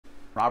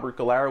Robert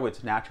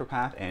Galarowitz,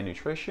 naturopath and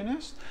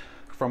nutritionist,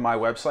 from my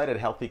website at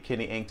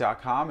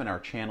healthykidneyinc.com and our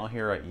channel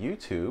here at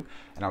YouTube.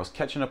 And I was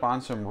catching up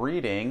on some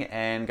reading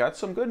and got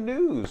some good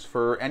news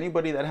for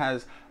anybody that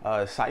has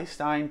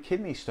cystine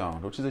kidney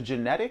stone, which is a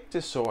genetic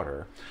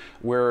disorder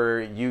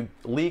where you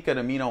leak an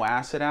amino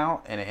acid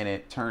out and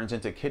it turns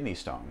into kidney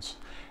stones.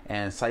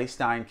 And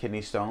cystine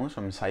kidney stones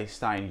from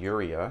cystine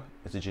urea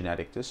is a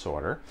genetic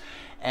disorder.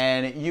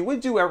 And you would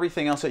do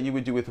everything else that you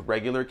would do with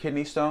regular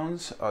kidney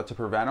stones to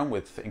prevent them,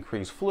 with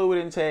increased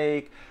fluid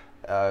intake.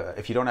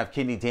 If you don't have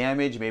kidney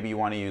damage, maybe you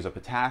want to use a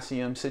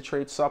potassium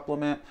citrate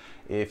supplement.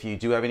 If you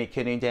do have any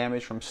kidney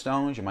damage from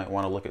stones, you might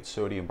want to look at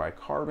sodium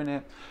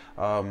bicarbonate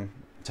to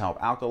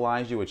help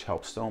alkalize you, which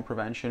helps stone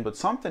prevention. But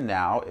something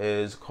now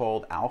is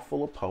called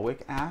alpha-lipoic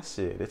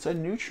acid. It's a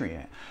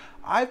nutrient.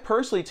 I've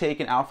personally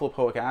taken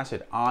alpha-lipoic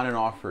acid on and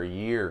off for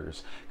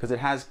years because it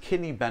has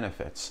kidney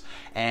benefits,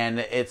 and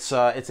it's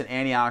an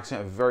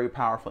antioxidant, a very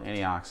powerful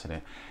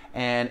antioxidant.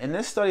 And in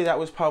this study that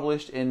was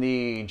published in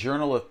the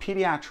Journal of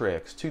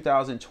Pediatrics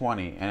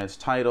 2020, and it's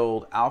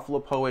titled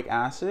Alpha-lipoic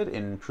acid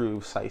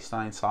improves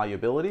cystine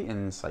solubility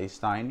in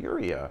cystine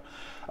urea.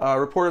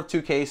 Report of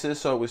 2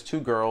 cases, so it was 2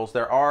 girls.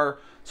 There are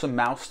some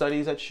mouse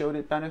studies that showed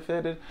it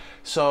benefited.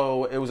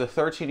 So it was a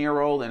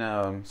 13-year-old and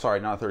a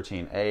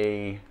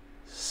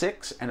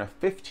 6 and a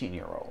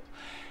 15-year-old.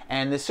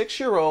 And the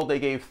 6-year-old, they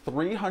gave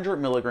 300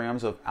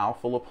 milligrams of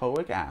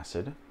alpha-lipoic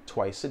acid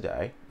twice a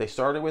day. They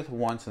started with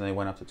once and they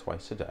went up to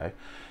twice a day.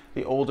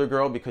 The older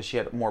girl, because she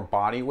had more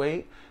body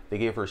weight, they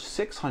gave her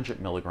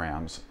 600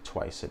 milligrams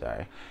twice a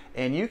day.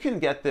 And you can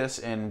get this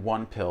in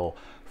 1 pill.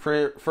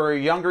 For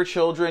younger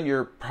children,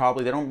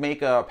 they don't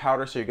make a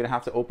powder, so you're gonna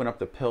have to open up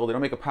the pill. They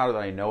don't make a powder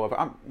that I know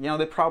of.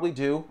 They probably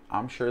do.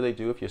 I'm sure they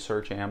do. If you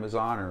search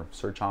Amazon or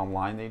search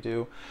online, they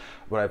do.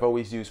 But I've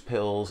always used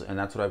pills, and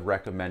that's what I've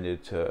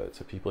recommended to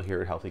people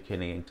here at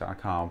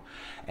healthykidneyinc.com.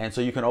 And so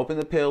you can open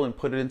the pill and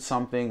put it in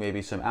something,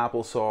 maybe some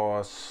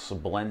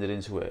applesauce, blend it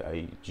into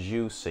a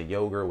juice, a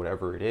yogurt,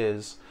 whatever it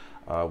is.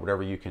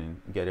 Whatever you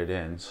can get it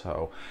in.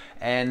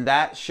 And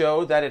that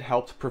showed that it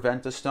helped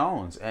prevent the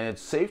stones, and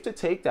it's safe to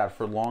take that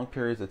for long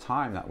periods of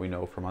time, that we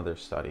know from other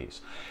studies.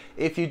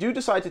 If you do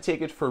decide to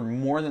take it for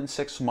more than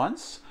 6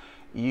 months,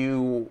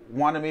 you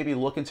want to maybe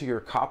look into your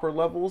copper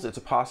levels. It's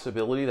a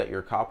possibility that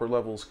your copper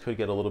levels could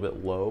get a little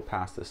bit low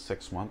past the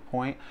 6-month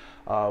point,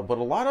 but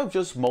a lot of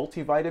just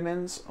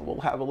multivitamins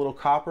will have a little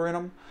copper in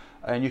them.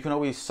 And you can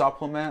always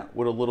supplement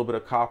with a little bit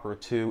of copper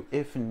too,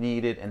 if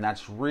needed. And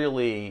that's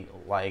really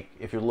like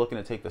if you're looking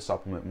to take the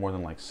supplement more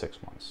than like 6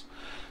 months.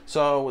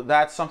 So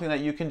that's something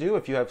that you can do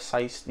if you have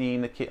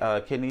cystine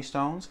kidney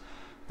stones.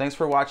 Thanks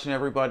for watching,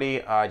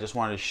 everybody. I just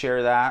wanted to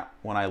share that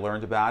when I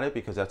learned about it,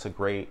 because that's a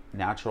great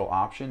natural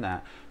option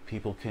that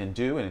people can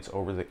do, and it's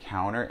over the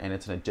counter, and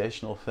it's an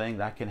additional thing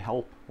that can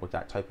help with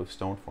that type of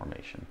stone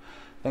formation.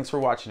 Thanks for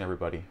watching,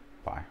 everybody.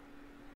 Bye.